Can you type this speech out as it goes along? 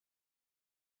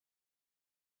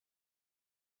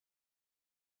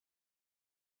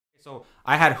So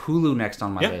I had Hulu next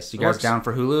on my list. You guys down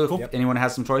for Hulu? Cool. If anyone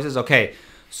has some choices? Okay.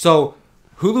 So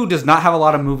Hulu does not have a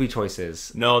lot of movie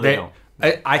choices. No, they don't.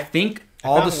 I think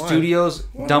all the studios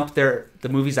dump the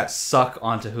movies that suck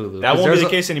onto Hulu. That won't be the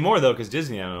case anymore, though, because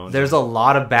Disney owns There's a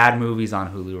lot of bad movies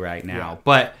on Hulu right now. Yeah.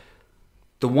 But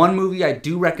the one movie I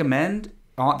do recommend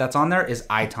that's on there is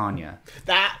I, Tonya.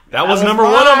 That was number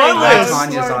one on my list. I,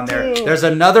 Tonya's on there. There's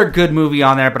another good movie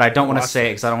on there, but I don't want to say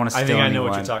it because I don't want to steal anyone. I think I know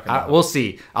what you're talking about. We'll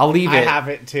see. I'll leave it. I have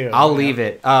it, too. I'll leave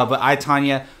it. But I,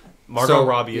 Tonya... Margot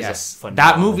Robbie is a phenomenal.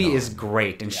 That movie is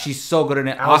great, and she's so good in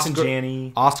it. Allison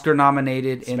Janney. Oscar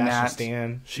nominated in that.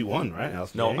 Stan. She won, right?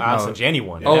 Allison Janney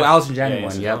won. Oh, Allison Janney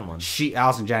won. Yep.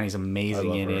 Allison Janney's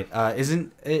amazing in it.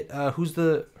 Isn't it? Who's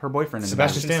her boyfriend?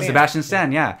 Sebastian Stan. Sebastian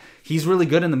Stan. Yeah, he's really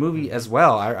good in the movie as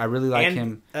well. I really like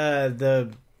him.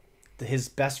 His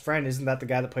best friend, isn't that the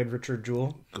guy that played Richard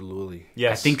Jewell? Galooly.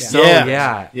 Yes, I think so.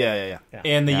 Yeah.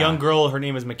 And the young girl, her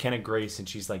name is McKenna Grace, and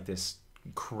she's like this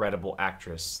incredible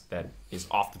actress that is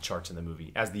off the charts in the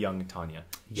movie as the young Tonya.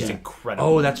 She's incredible.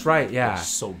 Oh, that's right. Yeah, she's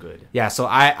so good. Yeah, so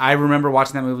I remember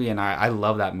watching that movie, and I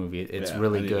love that movie. It's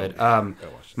really good.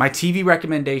 My TV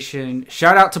recommendation: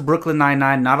 shout out to Brooklyn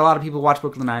Nine-Nine. Not a lot of people watch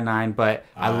Brooklyn Nine-Nine, but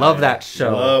I love that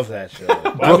show. Love that show.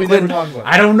 Why we never talk about it?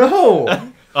 I don't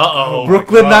know. Uh-oh.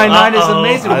 Brooklyn Nine-Nine is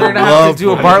amazing. We're going to have to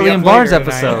do a Barley and Barnes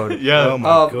episode. Yeah.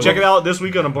 Check it out this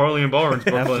weekend on Barley and Barnes,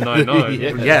 Brooklyn Nine-Nine.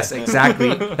 Yes,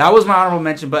 exactly. That was my honorable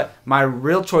mention, but my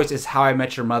real choice is How I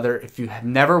Met Your Mother. If you have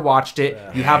never watched it,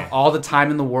 you have all the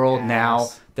time in the world now.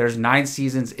 There's 9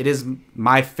 seasons. It is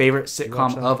my favorite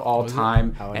sitcom of all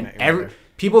time. And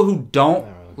people who don't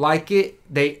like it,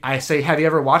 I say, have you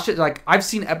ever watched it? Like, I've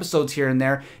seen episodes here and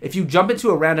there. If you jump into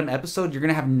a random episode, you're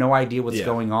gonna have no idea what's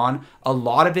going on. A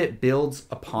lot of it builds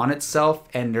upon itself,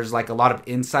 and there's like a lot of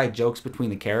inside jokes between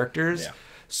the characters.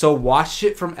 So watch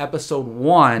it from episode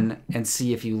 1 and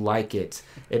see if you like it.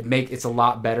 It's a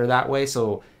lot better that way.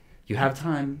 So you have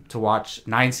time to watch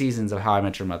 9 seasons of How I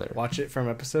Met Your Mother. Watch it from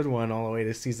episode 1 all the way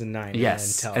to season 9.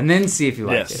 Yes, and then see if you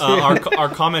like it. Our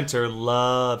commenter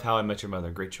love How I Met Your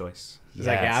Mother. Great choice. Is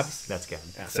that Gabs? That's Gab.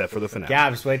 Except for the finale.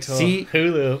 Gabs, wait till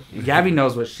Hulu. Gabby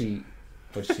knows what's good.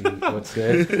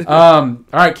 All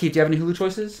right, Keith, do you have any Hulu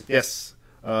choices? Yes.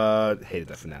 Hated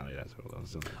that finale. That's what I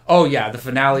was doing. Oh yeah, the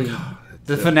finale.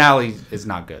 The finale is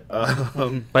not good.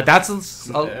 But that's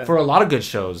for a lot of good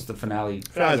shows. The finale.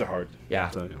 Finales are hard. Yeah.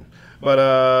 So, but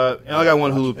I got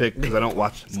one Hulu pick because I don't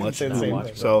watch much.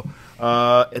 So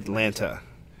Atlanta.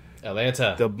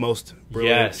 The most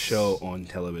brilliant show on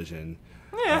television.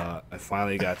 Yeah. I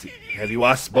finally got to. Have you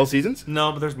watched both seasons?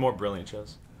 No, but there's more brilliant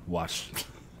shows.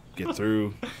 Get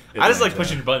through. I just like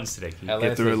pushing your buttons today, Keith.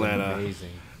 Get through Atlanta. Amazing.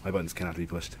 My buttons cannot be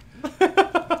pushed.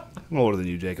 I'm older than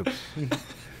you, Jacob.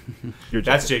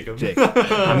 That's Jacob.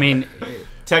 I mean,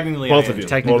 technically, both of you.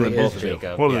 Technically, both is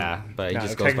Jacob. Yeah, but he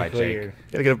just goes by Jake.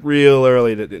 Gotta get up real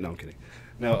early. No, I'm kidding.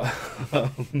 No.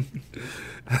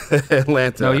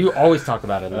 Atlanta. No, you always talk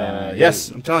about Atlanta. Yes,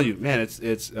 I'm telling you, man.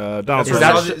 It's Donald. That's where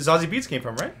Zazie Beetz came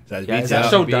from, right? Is that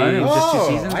show done? It was just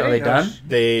 2 seasons. Are they done?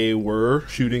 They were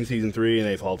shooting season 3, and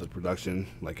they've halted production,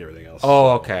 like everything else.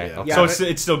 Oh, okay. So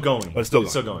it's still going. But it's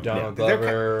still going. Donald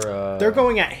Glover. They're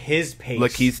going at his pace.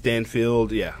 Lakeith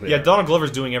Stanfield. Yeah. Donald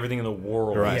Glover's doing everything in the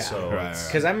world. Right.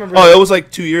 Because I remember. Oh, it was like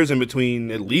 2 years in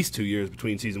between. At least 2 years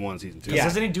between season 1 and season 2. Yeah.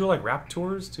 Doesn't he do like rap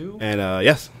tours too? And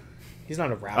yes. He's not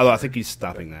a rapper. Although I think he's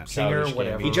stopping that. Singer,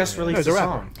 whatever. He just released a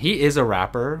song. He is a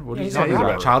rapper. What are you talking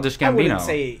about? Childish Gambino. I wouldn't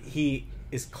say he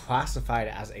is classified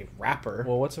as a rapper.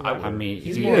 Well, what's a rapper? I mean,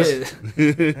 he is.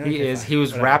 He is. He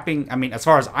was rapping. I mean, as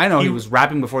far as I know, he was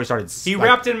rapping before he started singing. He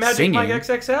rapped in Magic Mike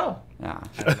XXL. Yeah.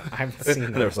 I've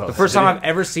seen that. The first time I've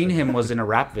ever seen him was in a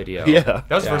rap video. Yeah. That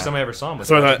was the first time I ever saw him.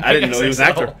 So I didn't know he was an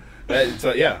actor.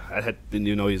 So yeah, didn't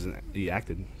even know he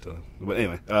acted. So, but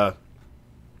anyway,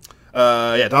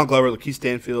 Donald Glover, Lakeith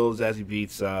Stanfield, Zazie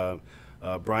Beetz,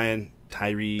 Brian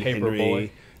Tyree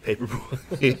Henry,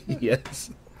 Paperboy. Yes,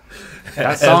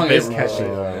 that song is catchy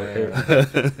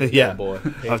though. Yeah,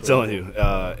 I'm telling you,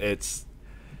 it's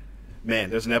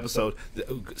there's an episode,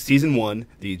 season 1,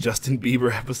 the Justin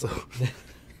Bieber episode.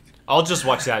 I'll just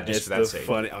watch that just for that sake.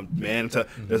 Funny,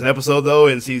 there's an episode though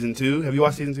in season 2. Have you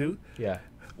watched season 2? Yeah.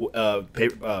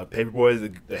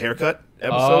 Paperboy, the haircut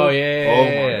episode. Oh yeah. Oh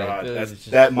my god,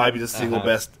 that might be the single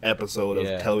best episode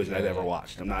of television I've ever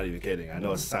watched. I'm not even kidding. I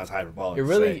know it sounds hyperbolic. It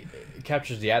really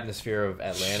captures the atmosphere of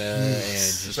Atlanta, and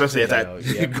especially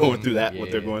going through that,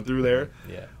 what they're going through there.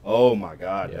 Yeah. Oh my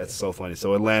god, that's so funny.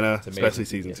 So Atlanta, especially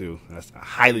season 2, I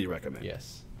highly recommend.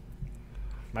 Yes.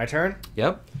 My turn.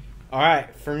 Yep. All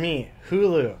right, for me,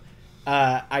 Hulu.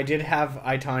 I did have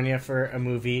I, Tonya for a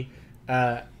movie.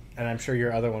 and I'm sure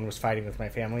your other one was Fighting with My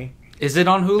Family. Is it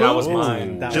on Hulu? That was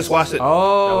mine. Just watched it.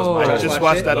 Oh, That was mine. I just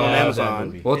watched that on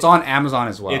Amazon. Well, it's on Amazon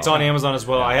as well. It's on Amazon as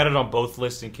well. I had it on both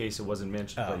lists in case it wasn't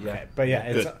mentioned. Oh, but yeah, okay. But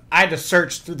yeah, I had to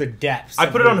search through the depths. I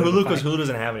of put it on to Hulu find- because Hulu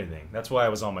doesn't have anything. That's why I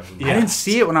was on my Hulu. I didn't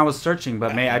see it when I was searching,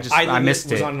 but I missed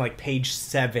it. Was it. on like page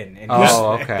 7. And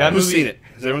Oh, okay. That Who's movie- seen it?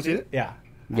 Has everyone seen it? Yeah.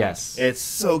 Yes. It's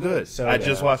so good. So I good.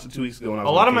 just watched it 2 weeks ago. When I was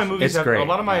A lot on of my vacation. movies It's have great, a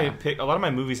lot of my yeah. a lot of my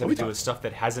movies have to do with stuff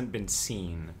that hasn't been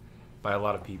seen by a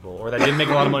lot of people, or that didn't make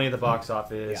a lot of money at the box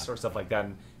office, or stuff like that.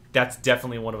 And that's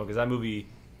definitely one of them because that movie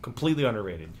completely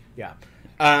underrated. Yeah.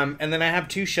 And then I have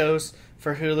 2 shows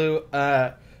for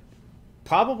Hulu.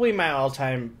 Probably my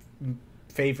all-time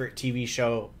favorite TV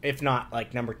show, if not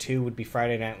like number 2, would be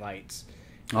Friday Night Lights.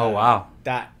 Oh, wow.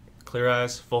 That Clear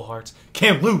eyes, full hearts,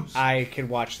 can't lose. I could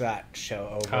watch that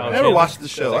show over. I and never over. watched the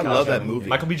show. I love that movie.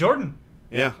 Michael B. Jordan,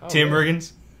 Yeah. Tim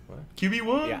Riggins,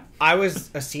 QB1. Yeah, I was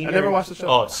a senior. I never watched the show.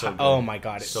 Oh, it's so good. Oh my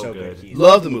god, it's So so good. good. He's-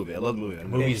 Love the movie. I love the movie. The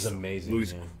movie's It's- amazing.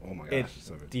 Movies. yeah. Oh my gosh. It- It's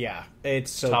so good. Yeah,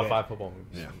 it's so Top good. 5 football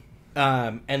movies.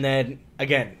 Yeah. And then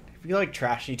again, if you like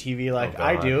trashy TV like Oh,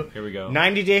 I God. do, Here we go.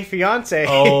 90 Day Fiance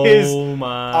Oh is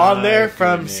my on there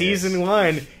from goodness. season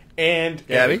 1. And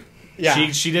Gabby?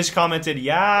 yeah, She just commented,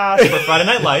 yeah, for Friday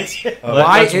Night Lights.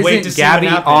 Why Let's wait to isn't see what Gabby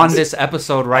happens. on this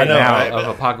episode right I know, now right?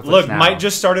 of Apocaflix Look, Now? Mike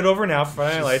just started over now for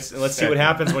Friday Night Lights, and let's see what Second.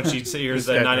 happens when she hears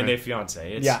the Second. 90 Day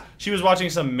Fiance. Yeah. She was watching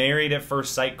some Married at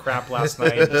First Sight crap last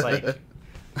night. It's like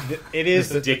it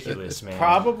is ridiculous, man.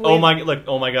 Probably- Oh my! Look!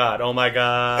 Oh my God! Oh my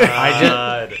God!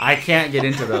 I can't get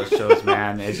into those shows,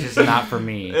 man. It's just not for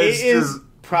me. It It's is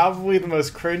just- probably the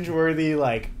most cringeworthy,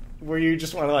 like, where you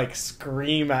just want to like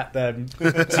scream at them.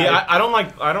 See, I don't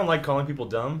like calling people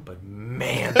dumb, but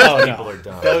man, these Oh, no. people are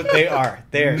dumb. They are.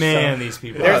 They're Man, so- these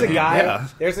people. There's are a guy. Yeah.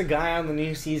 There's a guy on the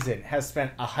new season has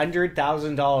spent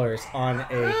 $100,000 on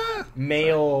a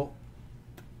mail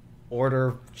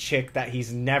order chick that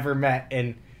he's never met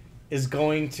and is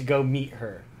going to go meet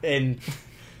her. And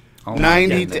Oh my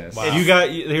 90 goodness. Wow. You got.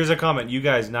 Here's a comment. You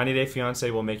guys, 90 Day Fiance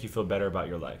will make you feel better about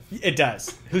your life. it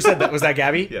does. Who said that? Was that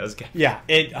Gabby? Yeah, it's Yeah,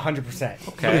 it 100%.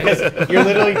 Okay. Because you're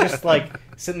literally just like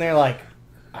sitting there like,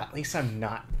 at least I'm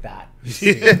not that.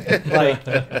 stupid." Like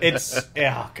it's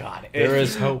oh god. There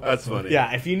is hope. That's funny.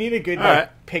 Yeah, if you need a good All right.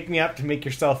 pick me up to make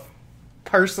yourself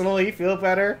personally feel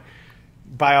better,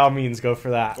 by all means go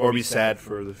for that. Or be sad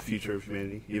for the future of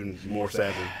humanity. Even more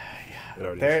sad than it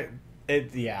already is.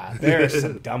 There are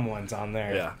some dumb ones on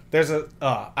there. Yeah. There's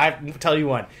I tell you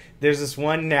one. There's this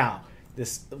one now.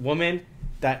 This woman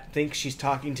that thinks she's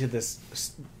talking to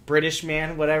this British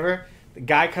man, whatever. The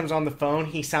guy comes on the phone.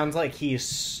 He sounds like he is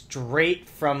straight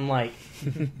from like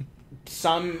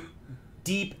some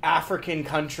deep African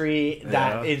country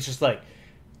that Yeah. is just like.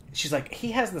 She's like,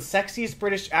 he has the sexiest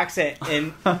British accent,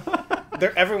 and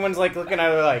everyone's like looking at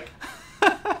her like,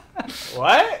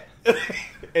 what?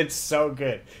 It's so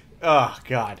good. Oh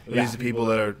God! Are these the people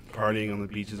that are partying on the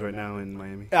beaches right now in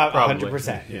Miami?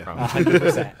 100%. Yeah.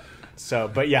 100%. So,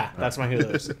 but yeah, that's my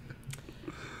Hulu's. You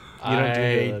don't do I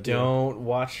Hulu, do you? don't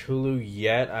watch Hulu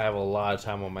yet. I have a lot of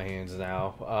time on my hands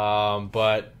now.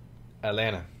 But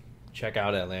Atlanta. Check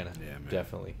out Atlanta. Yeah, man.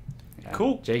 Definitely. Yeah.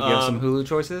 Cool. Jake, you have some Hulu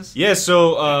choices? Yeah,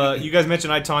 so you guys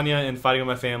mentioned I, Tonya and Fighting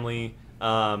with My Family.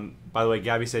 By the way,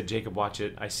 Gabby said, Jacob, watch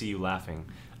it. I see you laughing.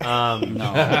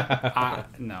 No.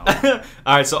 No.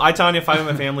 All right, so I, Tonya, Fighting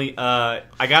with My Family. I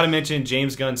got to mention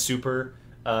James Gunn's Super.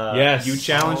 Yes. You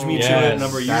challenged me to Yes. it a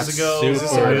number of That's years ago.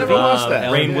 super. I never watched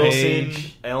that. Rainn Ellen Wilson,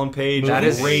 Page. Ellen Page. That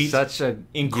is great, such a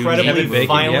incredibly Kevin Bacon,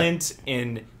 violent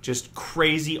and just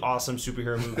crazy awesome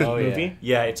superhero movie. Oh, yeah. Movie?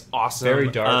 Yeah, it's awesome. Very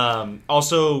dark.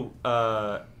 Also,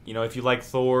 if you like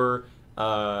Thor,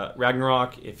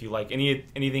 Ragnarok, if you like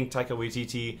anything Taika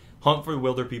Waititi, Hunt for the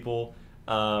Wilder People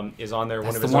is on there. That's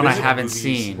one of the his one I original haven't movies.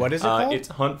 seen. What is it called? It's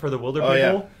Hunt for the Wilder Oh,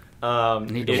 yeah. People.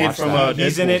 Need to It's watch from, that.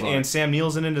 he's in it, Deadpool's on and it. Sam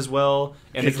Neill's in it as well,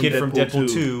 and Kid the kid from from Deadpool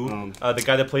Deadpool 2, 2, the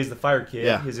guy that plays the Fire Kid,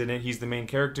 Yeah. is in it. He's the main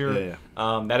character.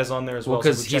 Yeah, That is on there as Well, well. So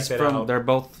because go check he's that from, out. they're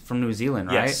both from New Zealand,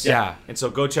 right? Yes. Yeah. And so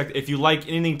go check. If you like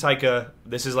anything Taika,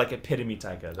 this is like epitome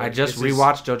Taika. I just This is-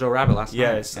 rewatched Jojo Rabbit last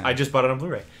Yes, night. I just bought it on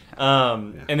Blu-ray.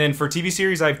 And then for TV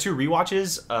series, I have 2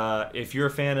 rewatches. If you're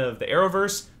a fan of the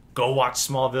Arrowverse, go watch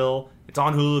Smallville. It's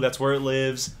on Hulu. That's where it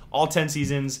lives. All 10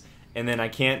 seasons. And then I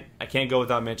can't go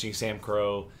without mentioning Sam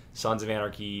Crow, Sons of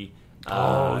Anarchy.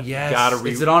 Oh, yes. Gotta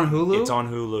Is it on Hulu? It's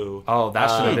on Hulu. Oh, that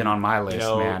should have been on my list,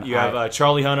 man. You have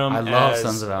Charlie Hunnam I love as,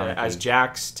 Sons of Anarchy. as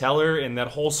Jax Teller, and that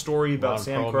whole story about Ron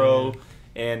Sam Perlman. Crow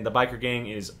and the biker gang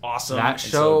is awesome. That And show-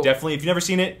 so definitely, if you've never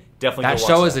seen it, Definitely That go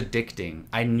show watch is addicting.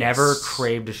 I never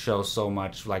craved a show so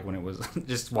much like when it was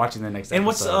just watching the next And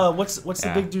episode. what's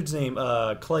the big dude's name?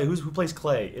 Clay. Who plays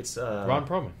Clay? It's Ron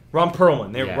Perlman. Ron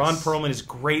Perlman. Yes. Ron Perlman is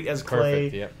great as Clay.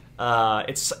 Perfect, yep.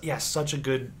 It's such a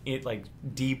good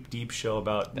deep show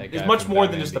about. That It's guy much from more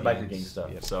than Batman just the biker Begins. gang stuff.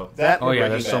 Yep. So That. Oh yeah,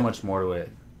 Breaking there's so Bad. much more to it.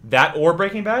 that or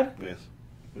Breaking Bad. Yes.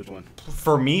 Which one?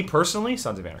 For me personally,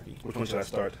 Sons of Anarchy. Which one should I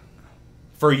start?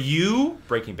 For you,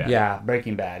 Breaking Bad. Yeah,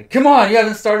 Breaking Bad. Come on, you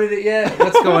haven't started it yet.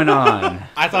 What's going on?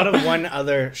 I thought of one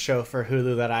other show for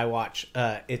Hulu that I watch.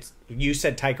 You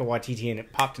said Taika Waititi, and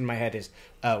it popped in my head is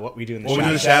What We Do in the What We Do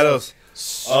in the Shadows.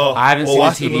 Shadows. Oh, I haven't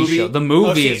watch seen the the TV movie. show. The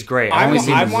movie is great. I've only seen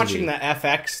the I'm movie. watching the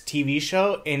FX TV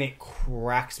show, and it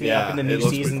cracks me up. And the it new looks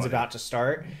pretty season's funny. about to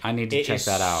start. I need to It check is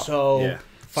that out. So Yeah.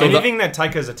 So funny. anything that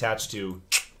Taika is attached to.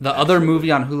 The other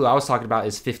movie on Hulu I was talking about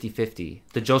is 50-50.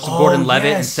 The Joseph Gordon-Levitt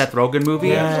and yes. Seth Rogen movie.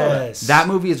 Yes. That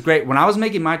movie is great. When I was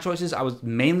making my choices, I was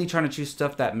mainly trying to choose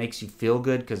stuff that makes you feel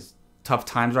good because tough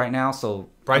times right now. So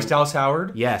Bryce Dallas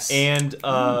Howard. Yes. And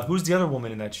who's the other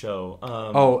woman in that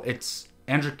show? It's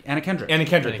Anna Kendrick. Anna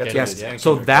Kendrick. That's Yes. what it is. Anna So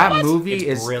Kendrick. that movie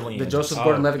It's is brilliant. the Joseph Oh,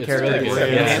 Gordon-Levitt it's character. really is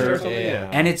good. cancer. Yeah.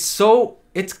 And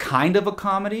it's kind of a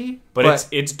comedy, But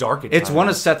it's dark at it's times. one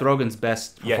of Seth Rogen's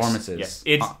best Yes, performances. yes.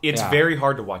 It's Yeah. very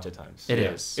hard to watch at times. It Yeah.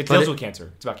 is. It But deals it- with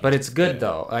cancer. It's about cancer. But it's good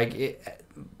though. Like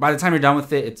by the time you're done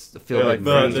with it, it's feel Yeah, good. like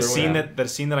the Friends or scene whatever. the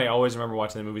scene that I always remember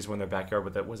watching the movies when they're backyard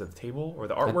with was it the table or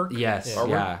the artwork? Yes,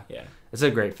 Artwork? yeah. It's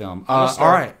a great film. I'm gonna All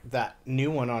start right. that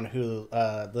new one on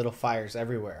Hulu, Little Fires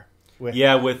Everywhere. With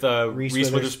With Reese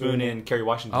Reese Witherspoon Witherspoon and Kerry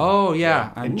Washington. Oh yeah.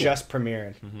 and just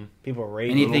premiering. People are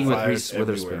raving. Anything with Fires Reese everywhere.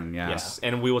 Witherspoon. Yeah. Yes,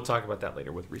 and we will talk about that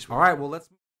later with Reese All Witherspoon. right. Well, let's.